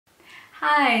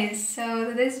Hi, so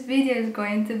today's video is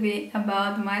going to be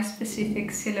about my specific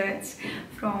silhouettes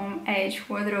from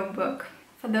hWardrobe book.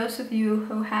 For those of you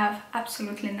who have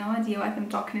absolutely no idea what I'm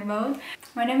talking about,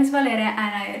 my name is Valeria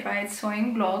and I write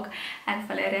sewing blog at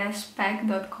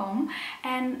valeriaspec.com,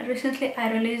 and recently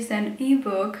I released an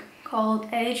ebook called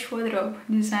hWardrobe,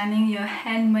 designing your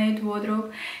handmade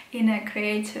wardrobe in a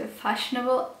creative,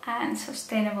 fashionable and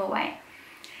sustainable way.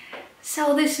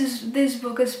 So this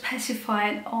book is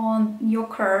specified on your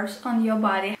curves, on your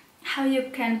body, how you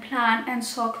can plan and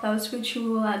sew clothes which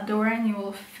you will adore and you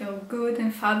will feel good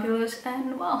and fabulous,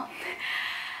 and well,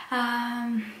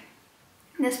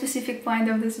 the specific point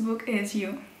of this book is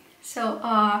you. So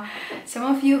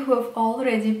some of you who have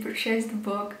already purchased the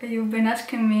book, you've been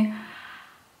asking me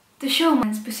to show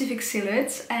my specific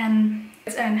silhouettes and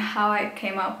how I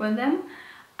came up with them.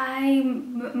 I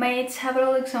made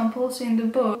several examples in the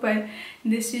book, but in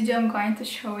this video I'm going to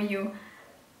show you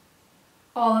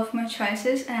all of my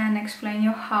choices and explain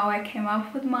you how I came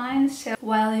up with mine. So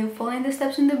while you're following the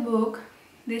steps in the book,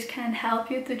 this can help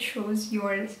you to choose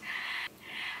yours.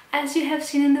 As you have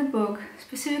seen in the book,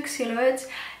 specific silhouettes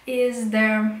is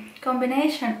the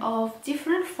combination of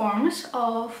different forms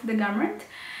of the garment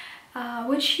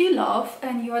which you love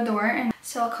and you adore, and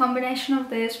so a combination of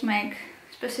this make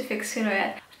specific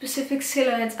silhouette. Specific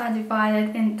silhouettes are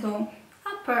divided into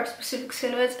upper specific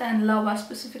silhouettes and lower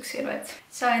specific silhouettes.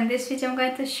 So in this video I'm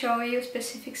going to show you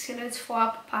specific silhouettes for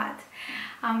upper part.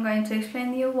 I'm going to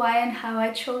explain to you why and how I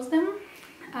chose them.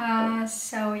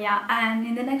 So yeah, and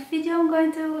in the next video I'm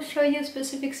going to show you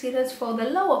specific silhouettes for the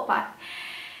lower part,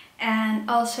 and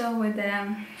also with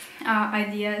the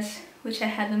ideas which I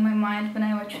had in my mind when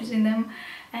I was choosing them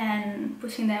and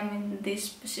putting them in this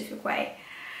specific way.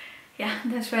 Yeah,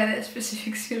 that's why the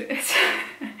specific silhouettes.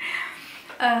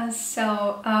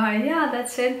 Yeah,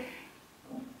 that's it.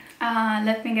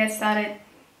 Let me get started.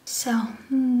 So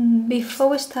before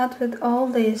we start with all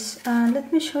this,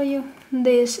 let me show you.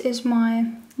 This is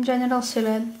my general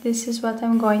silhouette. This is what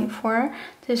I'm going for.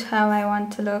 This is how I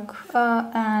want to look,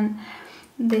 and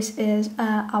this is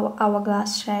our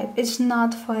hourglass shape. It's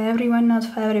not for everyone, not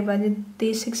for everybody.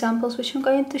 These examples which I'm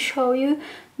going to show you,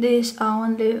 these are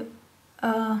only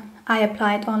I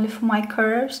applied only for my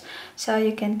curves, so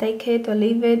you can take it or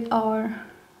leave it, or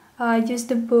use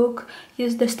the book,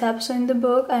 use the steps in the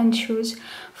book and choose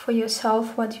for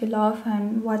yourself what you love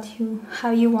and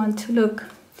how you want to look.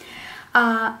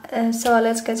 So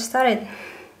let's get started.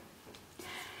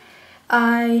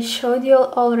 I showed you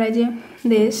already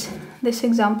these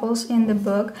examples in the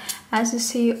book. As you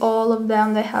see, all of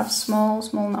them, they have small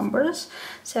numbers,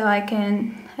 so I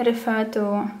can refer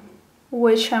to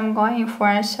which I'm going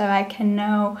for, so I can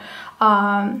know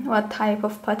what type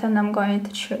of pattern I'm going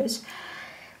to choose.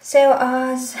 So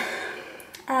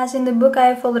as in the book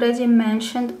I've already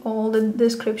mentioned all the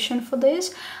description for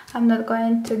this, I'm not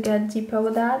going to get deeper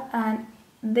with that. And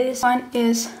this one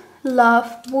is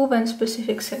love woven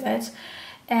specific silhouettes,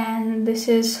 and this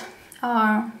is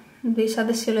these are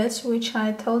the silhouettes which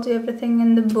I told you everything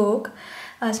in the book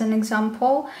as an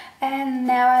example. And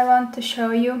now I want to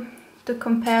show you, to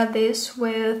compare this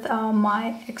with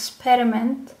my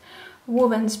experiment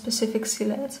woven specific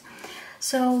silhouettes.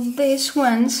 So these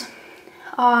ones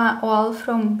are all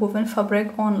from woven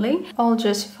fabric only. All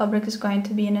jersey fabric is going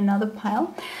to be in another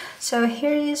pile. So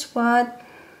here is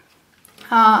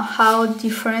how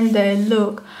different they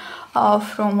look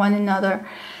from one another.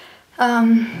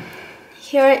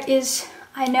 Here is,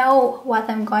 I know what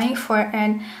I'm going for,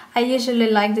 and I usually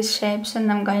like these shapes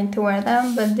and I'm going to wear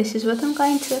them, but this is what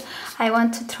I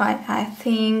want to try. I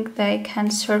think they can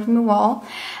serve me well.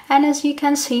 And as you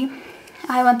can see,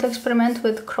 I want to experiment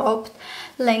with cropped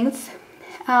length.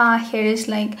 Here is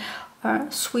like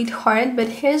sweetheart, but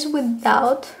here's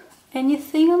without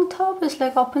anything on top. It's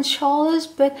like open shoulders,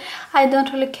 but I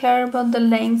don't really care about the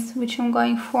length which I'm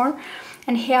going for.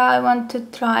 And here I want to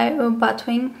try a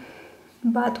batwing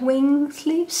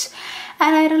sleeves,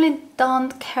 and I really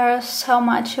don't care so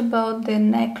much about the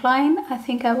neckline. I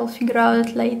think I will figure out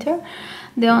it later.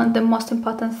 The most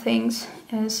important things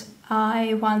is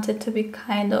I want it to be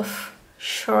kind of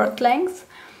short length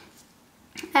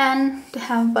and to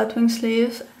have batwing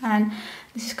sleeves, and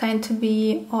this is going to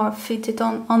be fitted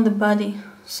on the body,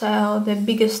 so the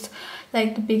biggest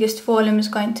volume is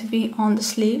going to be on the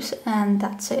sleeves, and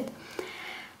that's it.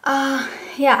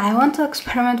 Yeah, I want to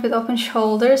experiment with open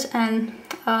shoulders and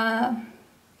I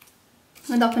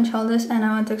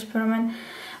want to experiment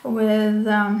with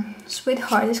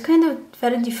sweetheart. It's kind of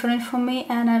very different for me,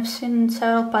 and I've seen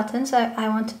several patterns I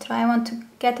want to try. I want to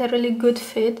get a really good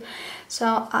fit.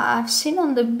 So I've seen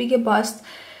on the bigger bust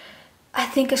I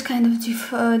think it's kind of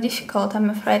difficult. I'm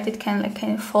afraid it can like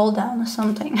kind of fall down or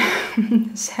something.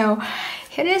 So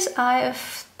here it is.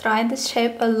 I've tried this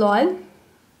shape a lot.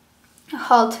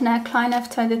 Halter neckline,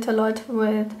 I've tried it a lot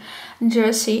with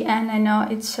jersey, and I know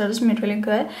it serves me really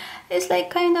good. It's like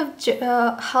kind of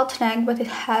halter neck, but it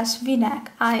has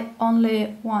v-neck. I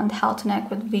only want halter neck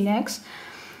with v-necks,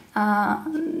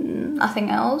 nothing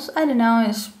else. I don't know,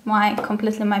 it's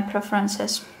completely my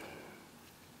preferences.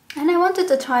 And I wanted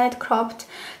to try it cropped,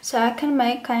 so I can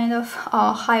make kind of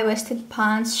high-waisted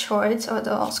pants, shorts, or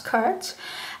the skirts,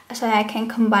 so I can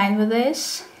combine with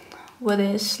this,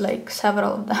 like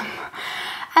several of them.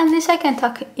 And this I can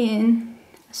tuck in.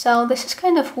 So this is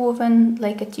kind of woven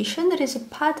like a t-shirt. There is a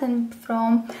pattern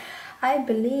from, I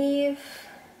believe,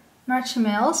 March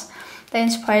Mills. They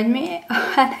inspired me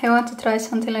and I want to try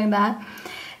something like that.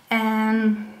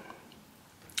 And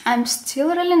I'm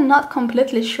still really not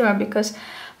completely sure, because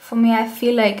for me I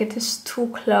feel like it is too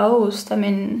closed. I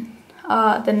mean,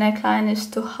 the neckline is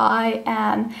too high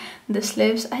and the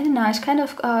sleeves, I don't know, it's kind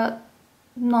of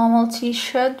normal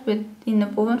t-shirt in a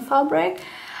woven fabric.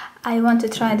 I want to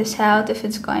try this out if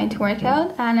it's going to work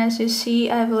out. And as you see,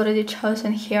 I've already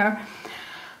chosen here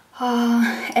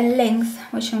a length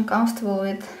which I'm comfortable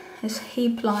with. Is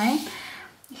hip length.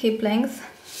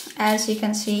 As you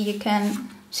can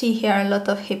see here a lot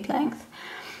of hip length,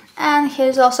 and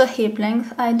here's also hip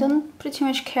length. I don't pretty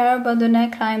much care about the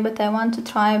neckline, but I want to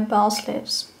try bell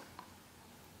sleeves.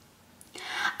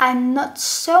 I'm not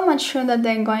so much sure that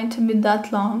they're going to be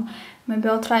that long. Maybe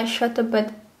I'll try shorter,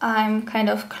 but I'm kind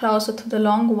of closer to the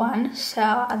long one,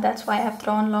 so that's why I've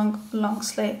drawn long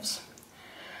sleeves.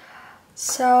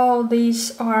 So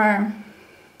these are,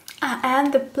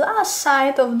 and the plus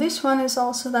side of this one is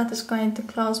also that it's going to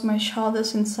close my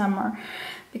shoulders in summer,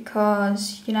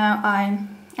 because you know I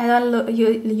don't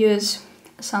use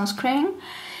sunscreen,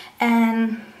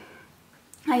 and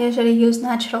I usually use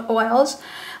natural oils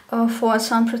for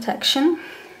sun protection,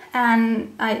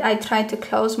 and I try to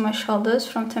close my shoulders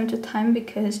from time to time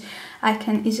because I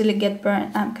can easily get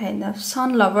burned. I'm kind of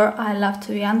sun lover. I love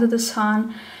to be under the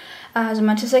sun as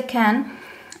much as I can,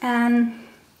 and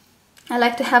I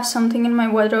like to have something in my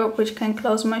wardrobe which can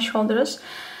close my shoulders,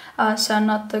 so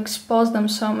not to expose them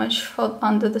so much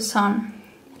under the sun.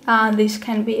 This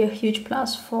can be a huge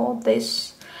plus for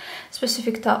this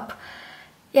specific top.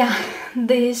 Yeah,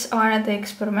 these are the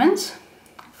experiments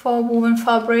for woven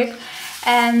fabric,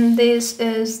 and this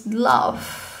is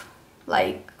love,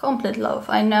 like complete love.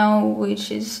 I know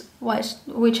which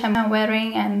I'm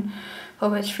wearing and for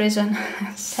which reason.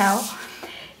 So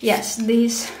yes,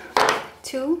 these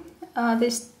two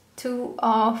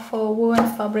are for woven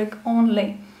fabric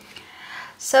only.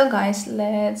 So guys,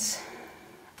 let's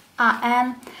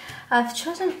and I've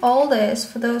chosen all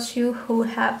this for those of you who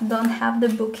don't have the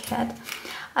book yet.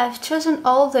 I've chosen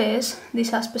all this.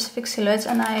 These are specific silhouettes,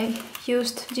 and I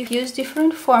used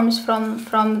different forms from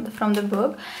the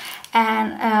book,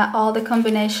 and all the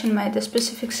combination made a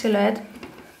specific silhouette.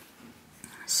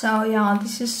 So yeah,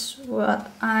 this is what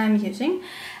I'm using.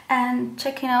 And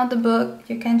checking out the book,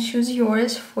 you can choose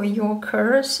yours for your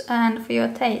curves and for your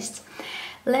taste.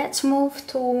 Let's move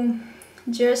to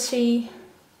jersey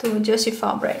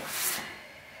fabric.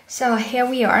 So here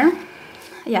we are.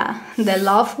 Yeah, the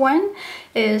love one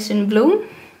is in blue,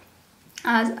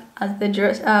 as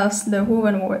the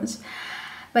woven words,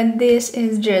 but this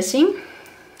is jersey,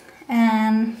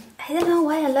 and I don't know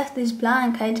why I left this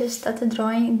blank. I just started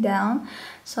drawing it down,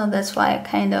 so that's why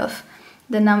kind of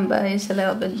the number is a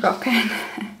little bit broken.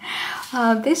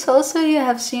 This also you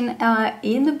have seen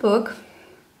in the book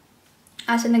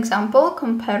as an example,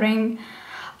 comparing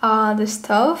the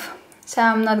stuff, so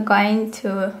I'm not going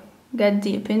to get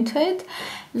deep into it.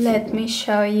 Let me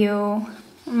show you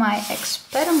my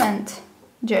experiment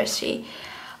jersey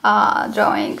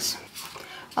drawings.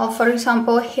 For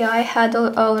example, here I had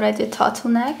already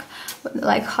turtleneck,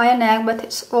 like higher neck, but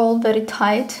it's all very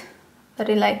tight,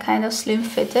 very like kind of slim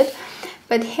fitted.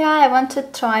 But here I want to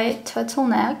try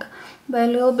turtleneck, but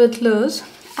a little bit loose.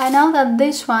 I know that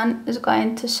this one is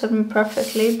going to serve me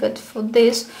perfectly, but for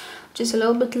this, which is a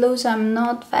little bit loose, I'm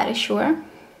not very sure.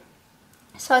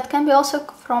 So it can be also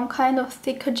from kind of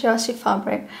thicker jersey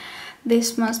fabric.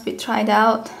 This must be tried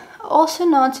out. Also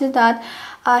notice that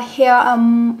here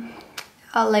I'm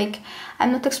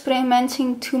not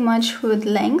experimenting too much with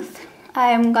length.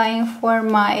 I am going for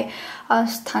my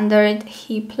standard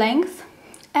hip length,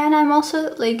 and I'm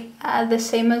also like the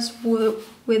same as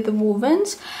with the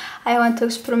wovens. I want to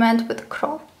experiment with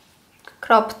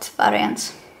cropped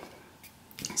variants.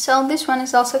 So this one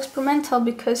is also experimental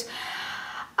because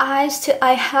I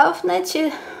have not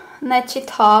netty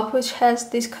top which has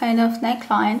this kind of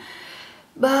neckline,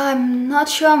 but I'm not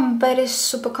sure I'm very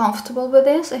super comfortable with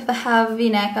this. If I have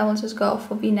v-neck, I will just go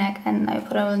for v-neck and I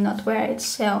probably will not wear it,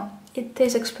 so it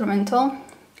is experimental.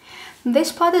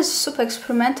 This part is super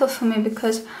experimental for me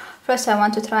because first I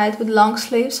want to try it with long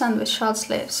sleeves and with short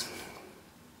sleeves.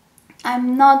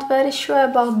 I'm not very sure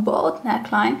about both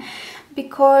neckline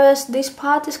because this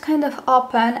part is kind of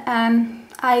open and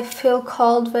I feel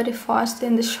cold very fast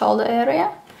in the shoulder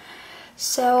area.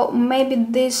 So maybe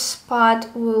this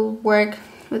part will work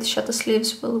with shorter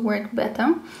sleeves, will work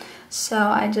better. So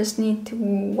I just need to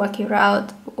work it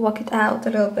out a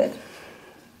little bit.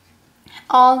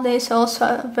 All this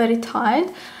also very tight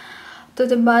to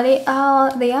the body.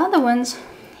 The other ones,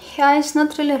 here is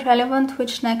not really relevant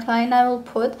which neckline I will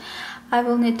put. I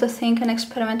will need to think and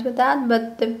experiment with that,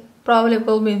 but they probably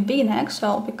will be v-neck, so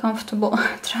I'll be comfortable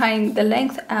trying the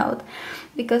length out,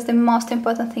 because the most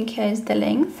important thing here is the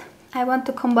length. I want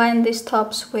to combine these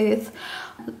tops with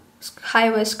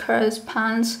high-waist skirts,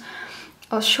 pants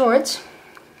or shorts.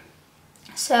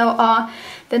 So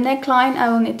the neckline, I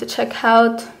will need to check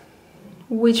out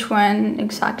which one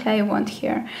exactly I want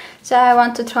here. So I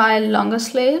want to try longer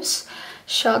sleeves,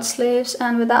 short sleeves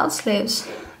and without sleeves.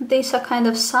 These are kind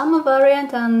of summer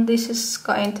variant and this is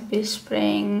going to be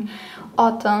spring,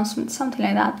 autumn, something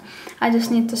like that. I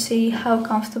just need to see how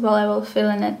comfortable I will feel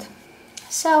in it.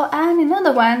 So, and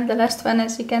another one, the last one,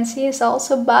 as you can see, is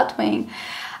also batwing.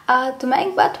 To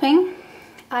make batwing,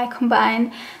 I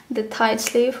combine the tight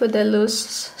sleeve with the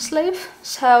loose sleeve,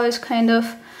 so it's kind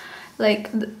of like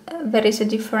there is a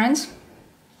difference,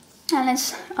 and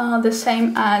it's the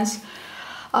same as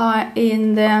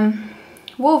in the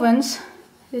wovens.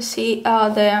 You see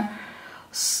the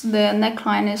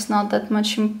neckline is not that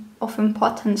much of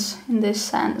importance in this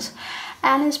sense,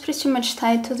 and it's pretty much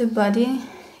tied to the body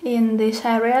in these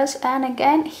areas. And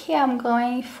again, here I'm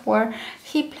going for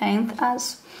hip length,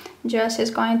 as dress is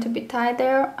going to be tied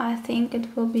there. I think it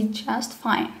will be just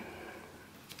fine.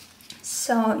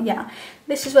 So yeah,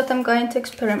 this is what I'm going to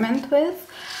experiment with,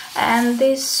 and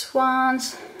these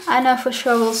ones I know for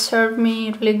sure will serve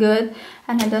me really good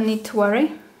and I don't need to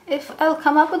worry. If I'll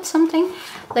come up with something,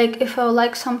 like if I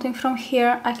like something from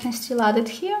here, I can still add it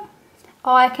here,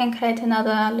 or I can create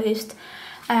another list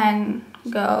and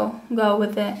go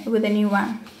with the new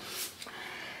one.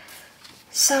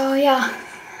 So yeah,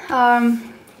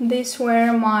 these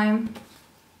were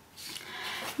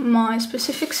my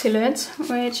specific silhouettes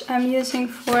which I'm using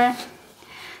for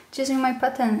choosing my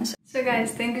patterns. So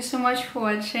guys, thank you so much for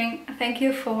watching. Thank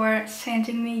you for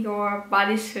sending me your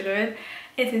body silhouette.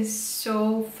 It is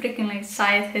so freaking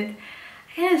excited.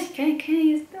 Can you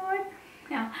use the word?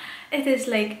 Yeah, it is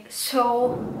like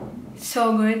so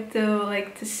good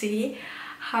to see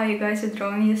how you guys are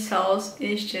drawing yourselves.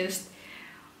 It's just,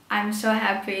 I'm so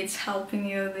happy it's helping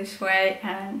you this way,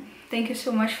 and thank you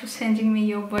so much for sending me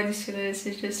your body silhouettes.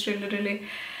 It's just really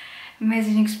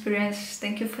amazing experience.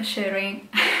 Thank you for sharing.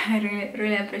 I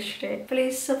really appreciate it.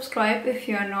 Please subscribe if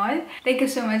you are not. Thank you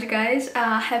so much guys.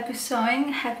 Happy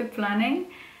sewing, happy planning,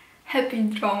 happy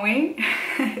drawing.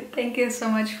 Thank you so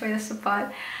much for your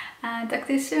support, and talk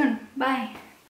to you soon. Bye.